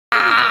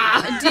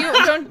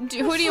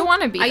Who do you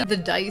want to be? The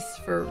dice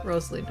for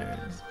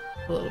Rosalina is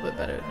a little bit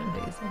better than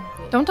Daisy.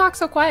 Don't talk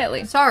so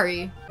quietly.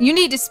 Sorry. You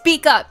need to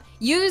speak up.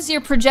 Use your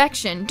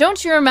projection.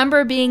 Don't you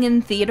remember being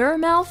in theater,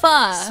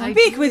 Malpha?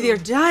 Speak with your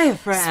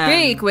diaphragm.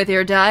 Speak with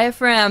your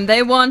diaphragm.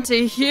 They want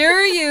to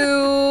hear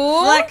you.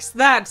 Flex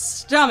that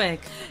stomach.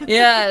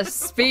 Yes,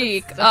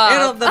 speak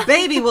up. The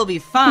baby will be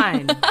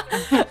fine.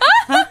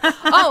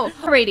 Oh,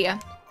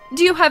 Aradia,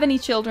 do you have any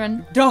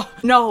children?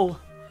 No,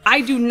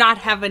 I do not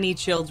have any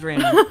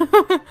children.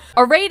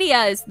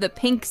 Aradia is the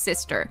pink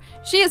sister.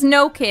 She has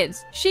no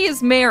kids. She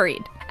is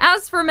married.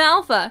 As for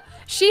Malpha,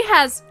 she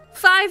has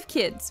 5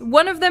 kids.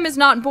 One of them is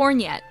not born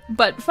yet,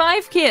 but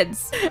 5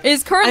 kids.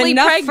 Is currently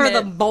Enough pregnant. for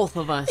the both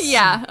of us.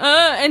 Yeah,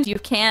 and you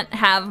can't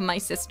have my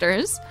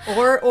sisters.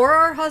 Or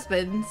our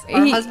husbands.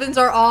 Our husbands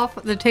are off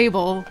the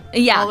table.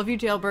 Yeah. All of you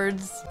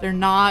jailbirds. They're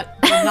not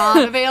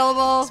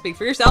available. Speak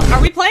for yourself.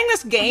 Are we playing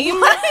this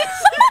game?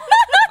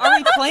 Are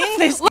we playing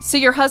this? So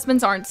your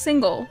husbands aren't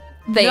single?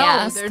 They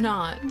asked. No, they're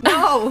not.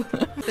 No,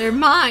 they're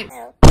mine.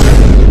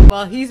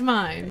 Well, he's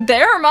mine.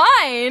 They're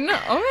mine.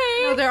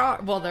 Okay. No,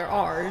 they're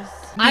ours.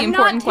 I'm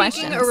not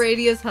questions. taking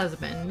Aradia's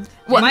husband.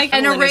 Well,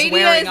 And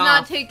Aradia is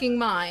not taking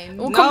mine.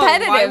 Well,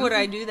 competitive. Why would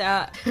I do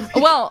that?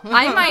 Well,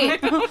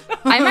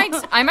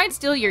 I might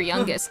steal your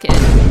youngest kid.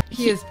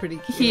 He is pretty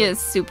cute. He is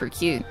super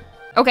cute.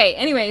 Okay,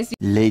 anyways.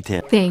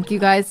 Later. Thank you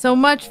guys so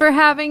much for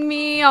having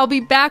me. I'll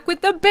be back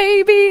with the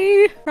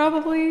baby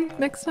probably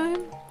next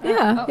time.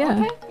 Yeah,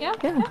 yeah.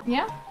 Okay,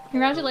 yeah.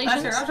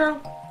 Congratulations.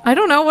 I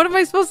don't know. What am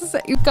I supposed to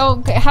say?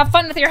 Go have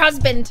fun with your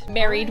husband,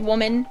 married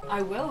woman.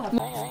 I will have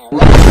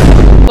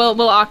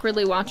We'll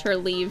awkwardly watch her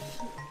leave.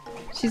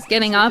 She's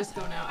getting up. Just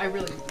go now. I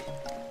really.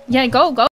 Yeah, go.